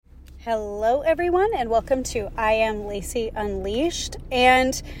Hello everyone, and welcome to I Am Lacey Unleashed.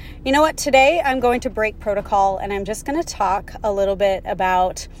 And you know what, today I'm going to break protocol and I'm just going to talk a little bit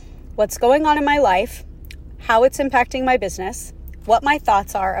about what's going on in my life, how it's impacting my business, what my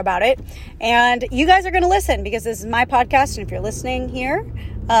thoughts are about it. And you guys are going to listen because this is my podcast, and if you're listening here,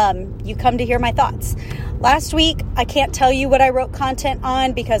 you come to hear my thoughts. Last week, I can't tell you what I wrote content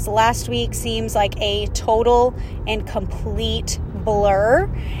on because last week seems like a total and complete blur.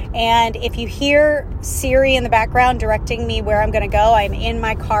 And if you hear Siri in the background directing me where I'm going to go, I'm in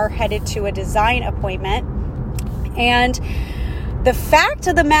my car headed to a design appointment. And the fact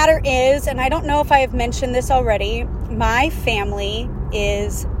of the matter is, and I don't know if I have mentioned this already, my family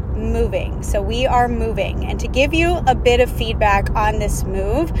is moving. So we are moving. And to give you a bit of feedback on this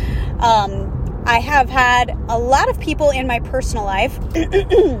move, I have had a lot of people in my personal life,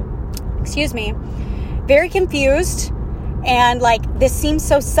 excuse me, very confused and like, this seems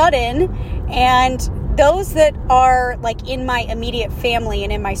so sudden. And those that are like in my immediate family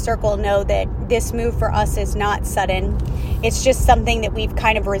and in my circle know that this move for us is not sudden. It's just something that we've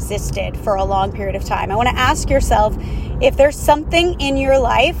kind of resisted for a long period of time. I want to ask yourself if there's something in your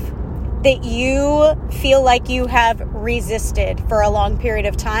life that you feel like you have resisted for a long period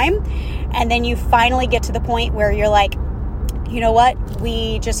of time, and then you finally get to the point where you're like, you know what,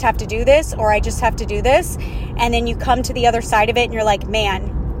 we just have to do this, or I just have to do this. And then you come to the other side of it and you're like,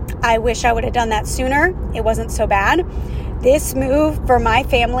 man, I wish I would have done that sooner. It wasn't so bad. This move for my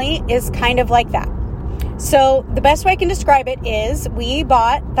family is kind of like that. So the best way I can describe it is we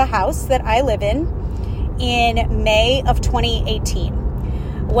bought the house that I live in May of 2018.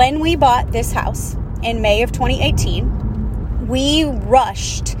 When we bought this house in May of 2018, we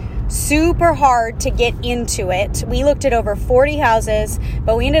rushed super hard to get into it. We looked at over 40 houses,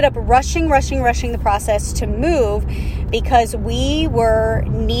 but we ended up rushing the process to move because we were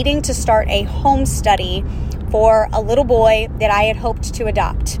needing to start a home study for a little boy that I had hoped to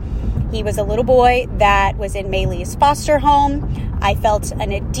adopt. He was a little boy that was in Maylee's foster home. I felt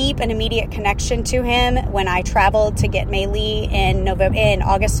a deep and immediate connection to him when I traveled to get Maylee in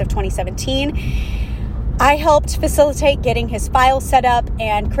August of 2017. I helped facilitate getting his file set up,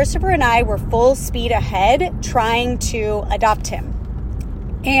 and Christopher and I were full speed ahead trying to adopt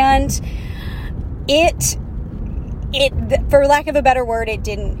him. And it for lack of a better word, it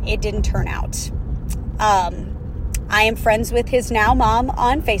didn't turn out. I am friends with his now mom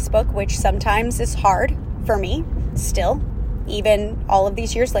on Facebook, which sometimes is hard for me still, even all of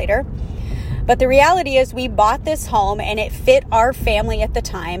these years later. But the reality is we bought this home and it fit our family at the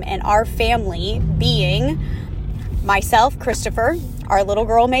time, and our family being myself, Christopher, our little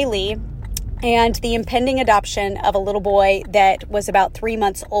girl, Maylee, and the impending adoption of a little boy that was about 3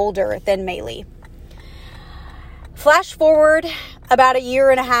 months older than Maylee. Flash forward about a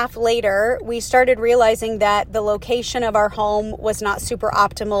year and a half later, we started realizing that the location of our home was not super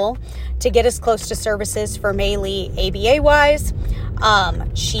optimal to get us close to services for Maylee ABA-wise.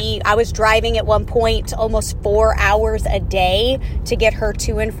 I was driving at one point almost 4 hours a day to get her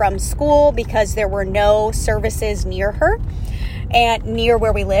to and from school because there were no services near her and near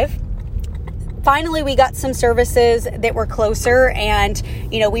where we live. Finally, we got some services that were closer, and,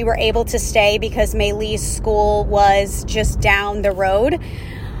 we were able to stay because Maylee's school was just down the road.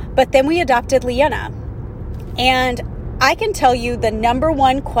 But then we adopted Leanna. And I can tell you the number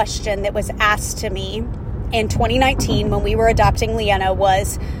one question that was asked to me in 2019 when we were adopting Leanna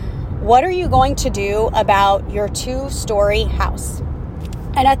was, what are you going to do about your 2-story house?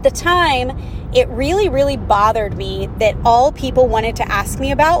 And at the time, it really, really bothered me that all people wanted to ask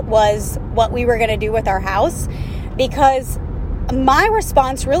me about was what we were going to do with our house, because my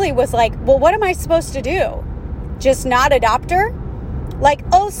response really was like, well, what am I supposed to do? Just not adopt her? Like,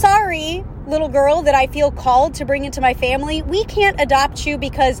 oh, sorry, little girl that I feel called to bring into my family. We can't adopt you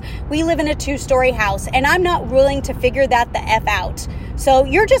because we live in a 2-story house and I'm not willing to figure that the F out. So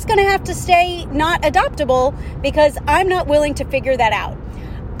you're just going to have to stay not adoptable because I'm not willing to figure that out.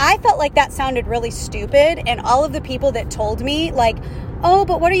 I felt like that sounded really stupid, and all of the people that told me like, oh,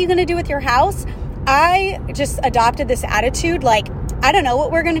 but what are you going to do with your house? I just adopted this attitude like, I don't know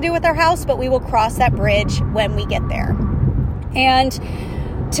what we're going to do with our house, but we will cross that bridge when we get there. And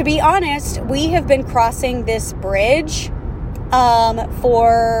to be honest, we have been crossing this bridge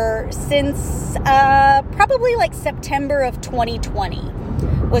since probably like September of 2020.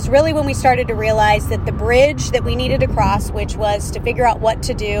 Was really when we started to realize that the bridge that we needed to cross, which was to figure out what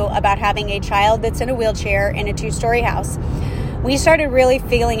to do about having a child that's in a wheelchair in a 2-story house, we started really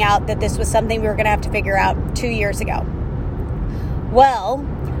feeling out that this was something we were going to have to figure out 2 years ago. Well,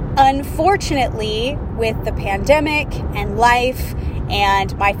 unfortunately, with the pandemic and life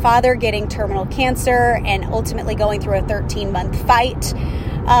and my father getting terminal cancer and ultimately going through a 13-month fight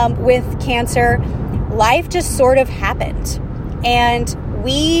with cancer, life just sort of happened. And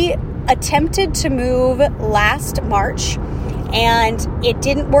we attempted to move last March, and it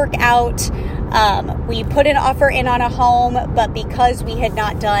didn't work out. We put an offer in on a home, but because we had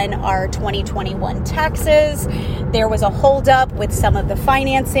not done our 2021 taxes, there was a holdup with some of the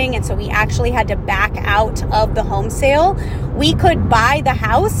financing, and so we actually had to back out of the home sale. We could buy the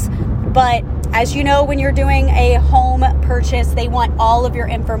house, but as you know, when you're doing a home purchase, they want all of your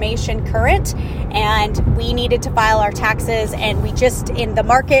information current, and we needed to file our taxes, and we just, in the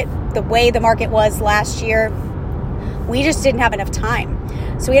market, the way the market was last year, we just didn't have enough time.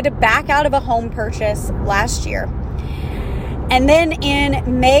 So we had to back out of a home purchase last year. And then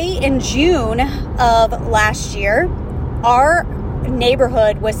in May and June of last year, our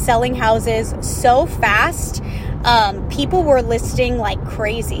neighborhood was selling houses so fast. People were listing like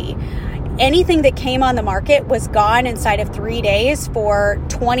crazy. Anything that came on the market was gone inside of 3 days for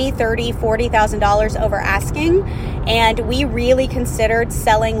 $20,000, $30,000, $40,000 over asking. And we really considered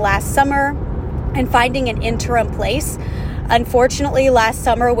selling last summer and finding an interim place. Unfortunately, last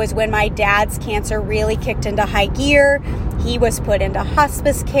summer was when my dad's cancer really kicked into high gear. He was put into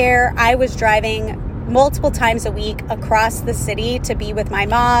hospice care. I was driving multiple times a week across the city to be with my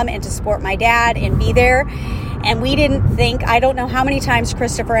mom and to support my dad and be there. And we didn't think, I don't know how many times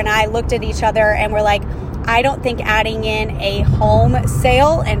Christopher and I looked at each other and were like, I don't think adding in a home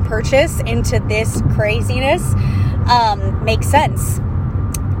sale and purchase into this craziness makes sense.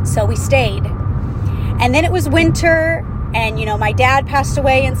 So we stayed. And then it was winter, and my dad passed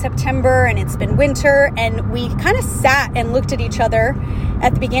away in September, and it's been winter, and we kind of sat and looked at each other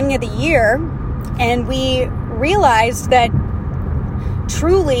at the beginning of the year, and we realized that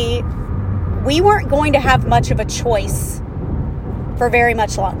truly we weren't going to have much of a choice for very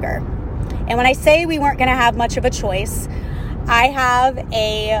much longer. And when I say we weren't going to have much of a choice, I have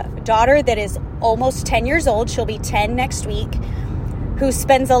a daughter that is almost 10 years old. She'll be 10 next week, who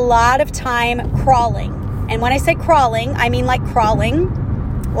spends a lot of time crawling. And when I say crawling, I mean like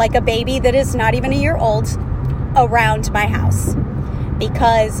crawling like a baby that is not even a year old around my house,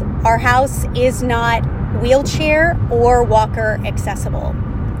 because our house is not wheelchair or walker accessible.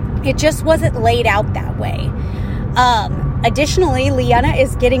 It just wasn't laid out that way. Additionally, Leanna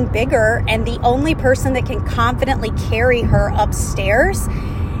is getting bigger, and the only person that can confidently carry her upstairs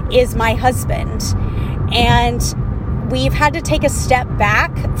is my husband. And we've had to take a step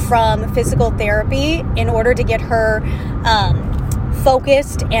back from physical therapy in order to get her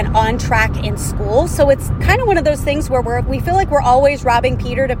focused and on track in school. So it's kind of one of those things where we feel like we're always robbing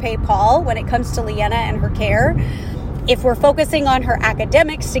Peter to pay Paul when it comes to Leanna and her care. If we're focusing on her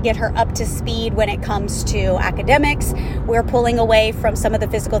academics to get her up to speed when it comes to academics, we're pulling away from some of the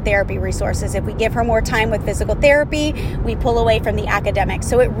physical therapy resources. If we give her more time with physical therapy, we pull away from the academics.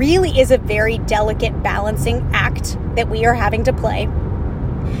 So it really is a very delicate balancing act that we are having to play.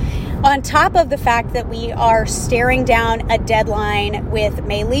 On top of the fact that we are staring down a deadline with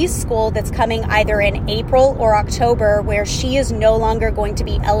Maylee's school that's coming either in April or October, where she is no longer going to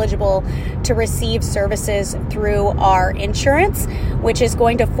be eligible to receive services through our insurance, which is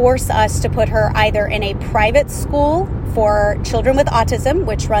going to force us to put her either in a private school for children with autism,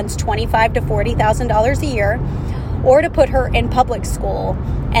 which runs $25,000 to $40,000 a year, or to put her in public school.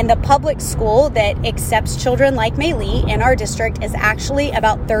 And the public school that accepts children like Maylee in our district is actually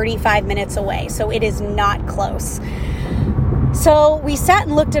about 35 minutes away. So it is not close. So we sat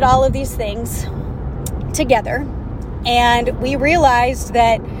and looked at all of these things together, and we realized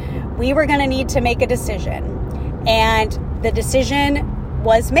that we were going to need to make a decision. And the decision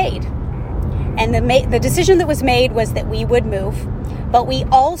was made. And the decision that was made was that we would move. But we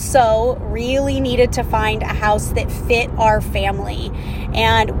also really needed to find a house that fit our family.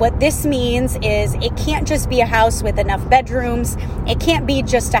 And what this means is it can't just be a house with enough bedrooms. It can't be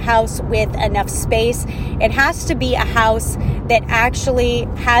just a house with enough space. It has to be a house that actually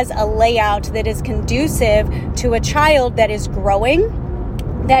has a layout that is conducive to a child that is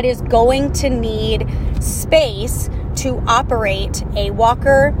growing, that is going to need space to operate a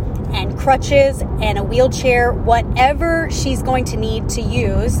walker and crutches and a wheelchair, whatever she's going to need to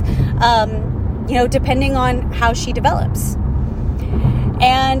use, depending on how she develops.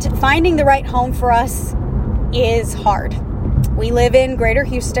 And finding the right home for us is hard. We live in Greater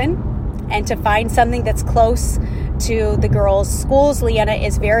Houston, and to find something that's close to the girls' schools, Leanna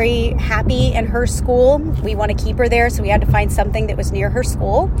is very happy in her school. We want to keep her there, so we had to find something that was near her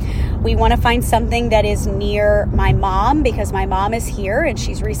school. We want to find something that is near my mom, because my mom is here and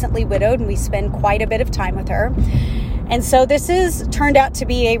she's recently widowed, and we spend quite a bit of time with her. And so this has turned out to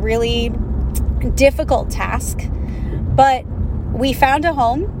be a really difficult task, but we found a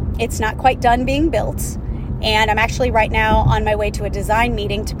home. It's not quite done being built. And I'm actually right now on my way to a design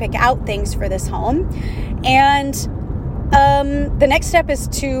meeting to pick out things for this home. And the next step is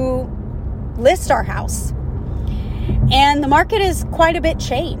to list our house. And the market is quite a bit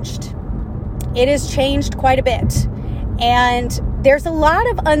changed. It has changed quite a bit. And there's a lot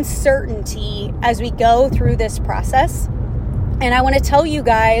of uncertainty as we go through this process. And I want to tell you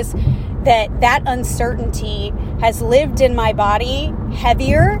guys that uncertainty has lived in my body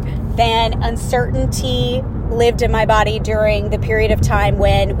heavier than uncertainty lived in my body during the period of time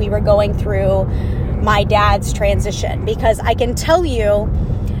when we were going through my dad's transition. Because I can tell you,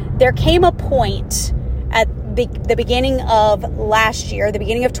 there came a point at the beginning of last year, the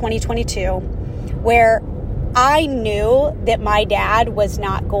beginning of 2022, where I knew that my dad was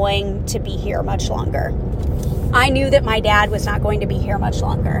not going to be here much longer. I knew that my dad was not going to be here much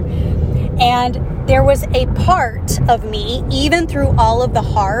longer. And there was a part of me, even through all of the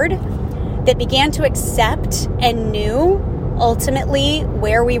hard, that began to accept and knew ultimately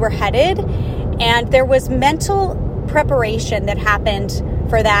where we were headed. And there was mental preparation that happened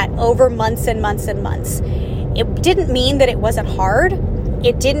for that over months and months and months. It didn't mean that it wasn't hard.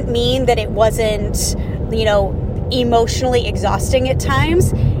 It didn't mean that it wasn't, emotionally exhausting at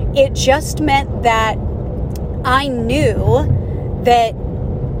times. It just meant that I knew that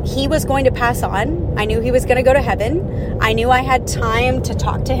he was going to pass on. I knew he was going to go to heaven. I knew I had time to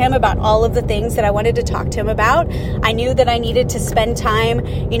talk to him about all of the things that I wanted to talk to him about. I knew that I needed to spend time,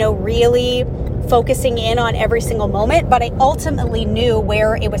 really focusing in on every single moment, but I ultimately knew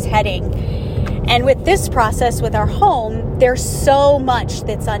where it was heading. And with this process, with our home, there's so much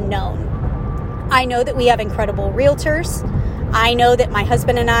that's unknown. I know that we have incredible realtors. I know that my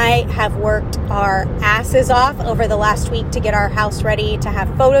husband and I have worked our asses off over the last week to get our house ready to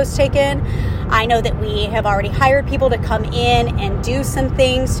have photos taken. I know that we have already hired people to come in and do some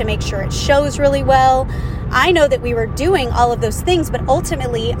things to make sure it shows really well. I know that we were doing all of those things, but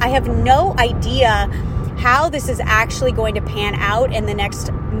ultimately I have no idea how this is actually going to pan out in the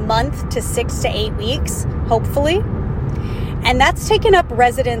next month to 6 to 8 weeks, hopefully. And that's taken up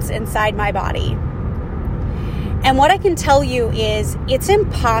residence inside my body. And what I can tell you is it's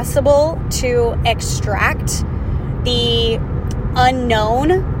impossible to extract the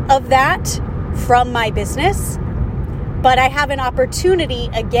unknown of that from my business. But I have an opportunity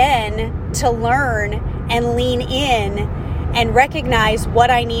again to learn and lean in and recognize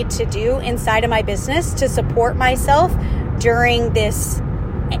what I need to do inside of my business to support myself during this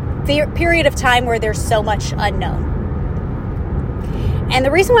period of time where there's so much unknown. And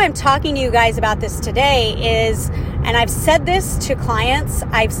the reason why I'm talking to you guys about this today is, and I've said this to clients,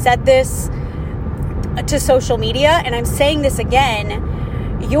 I've said this to social media, and I'm saying this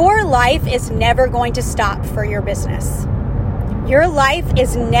again, your life is never going to stop for your business. Your life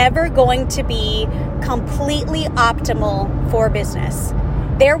is never going to be completely optimal for business.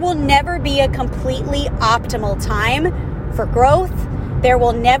 There will never be a completely optimal time for growth. There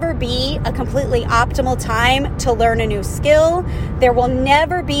will never be a completely optimal time to learn a new skill. There will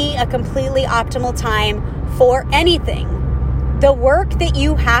never be a completely optimal time for anything. The work that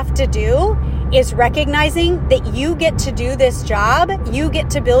you have to do is recognizing that you get to do this job, you get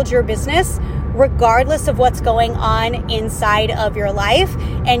to build your business regardless of what's going on inside of your life.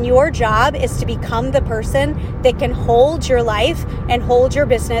 And your job is to become the person that can hold your life and hold your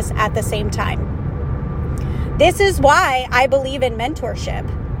business at the same time. This is why I believe in mentorship,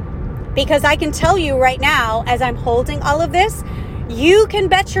 because I can tell you right now, as I'm holding all of this, you can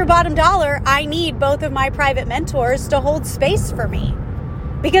bet your bottom dollar I need both of my private mentors to hold space for me,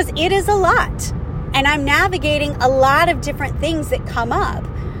 because it is a lot and I'm navigating a lot of different things that come up.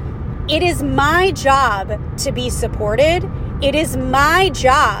 It is my job to be supported. It is my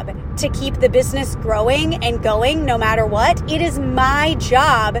job to keep the business growing and going no matter what. It is my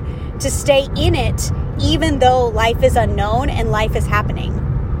job to stay in it even though life is unknown and life is happening.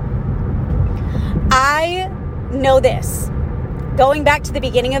 I know this. Going back to the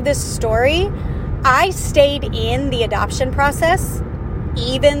beginning of this story, I stayed in the adoption process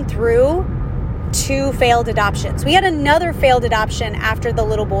even through 2 failed adoptions. We had another failed adoption after the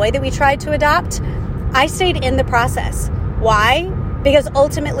little boy that we tried to adopt. I stayed in the process. Why? Because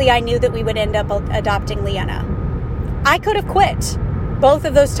ultimately I knew that we would end up adopting Leanna. I could have quit both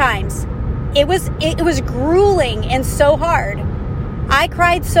of those times. It was grueling and so hard. I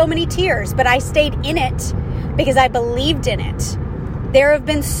cried so many tears, but I stayed in it because I believed in it. There have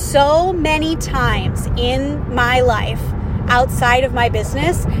been so many times in my life outside of my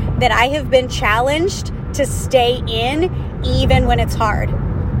business that I have been challenged to stay in even when it's hard.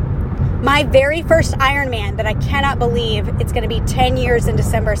 My very first Ironman that I cannot believe it's going to be 10 years in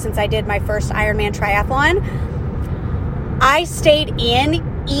December since I did my first Ironman triathlon. I stayed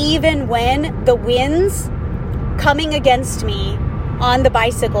in even when the winds coming against me on the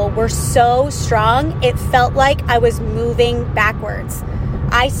bicycle were so strong, it felt like I was moving backwards.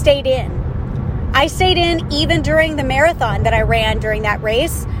 I stayed in. I stayed in even during the marathon that I ran during that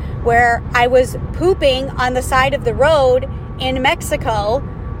race, where I was pooping on the side of the road in Mexico,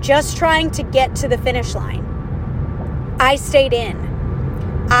 just trying to get to the finish line. I stayed in.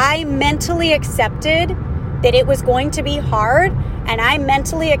 I mentally accepted that it was going to be hard, and I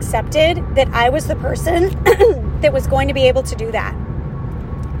mentally accepted that I was the person that was going to be able to do that.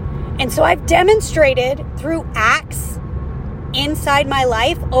 And so I've demonstrated through acts inside my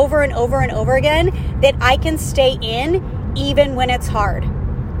life over and over and over again that I can stay in even when it's hard.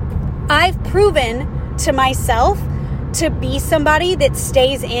 I've proven to myself to be somebody that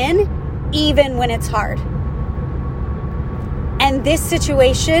stays in even when it's hard. And this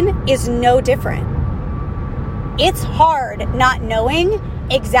situation is no different. It's hard not knowing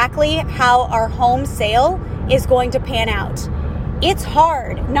exactly how our home sale is going to pan out. It's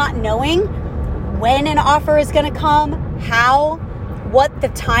hard not knowing when an offer is going to come, how, what the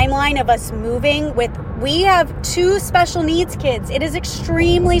timeline of us moving with. We have 2 special needs kids. It is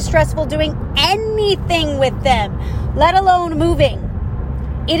extremely stressful doing anything with them, let alone moving.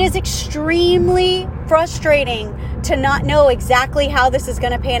 It is extremely frustrating to not know exactly how this is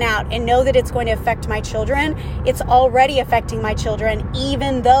going to pan out and know that it's going to affect my children. It's already affecting my children,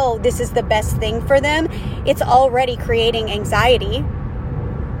 even though this is the best thing for them. It's already creating anxiety.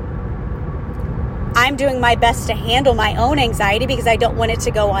 I'm doing my best to handle my own anxiety because I don't want it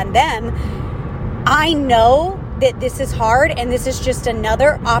to go on them. I know that this is hard, and this is just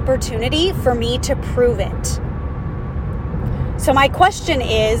another opportunity for me to prove it. So my question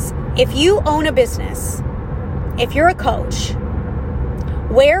is, if you own a business, if you're a coach,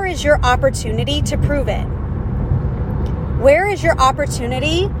 where is your opportunity to prove it? Where is your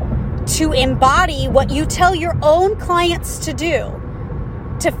opportunity to embody what you tell your own clients to do?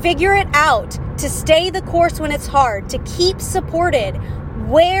 To figure it out, to stay the course when it's hard, to keep supported.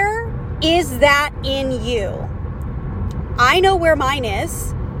 Where is that in you? I know where mine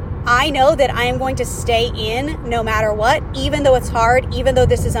is. I know that I am going to stay in no matter what, even though it's hard, even though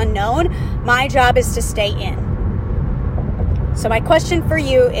this is unknown. My job is to stay in. So my question for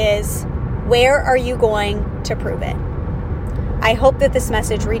you is, where are you going to prove it? I hope that this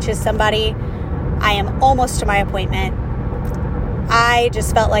message reaches somebody. I am almost to my appointment. I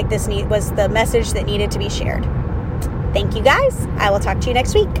just felt like this was the message that needed to be shared. Thank you guys. I will talk to you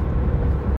next week.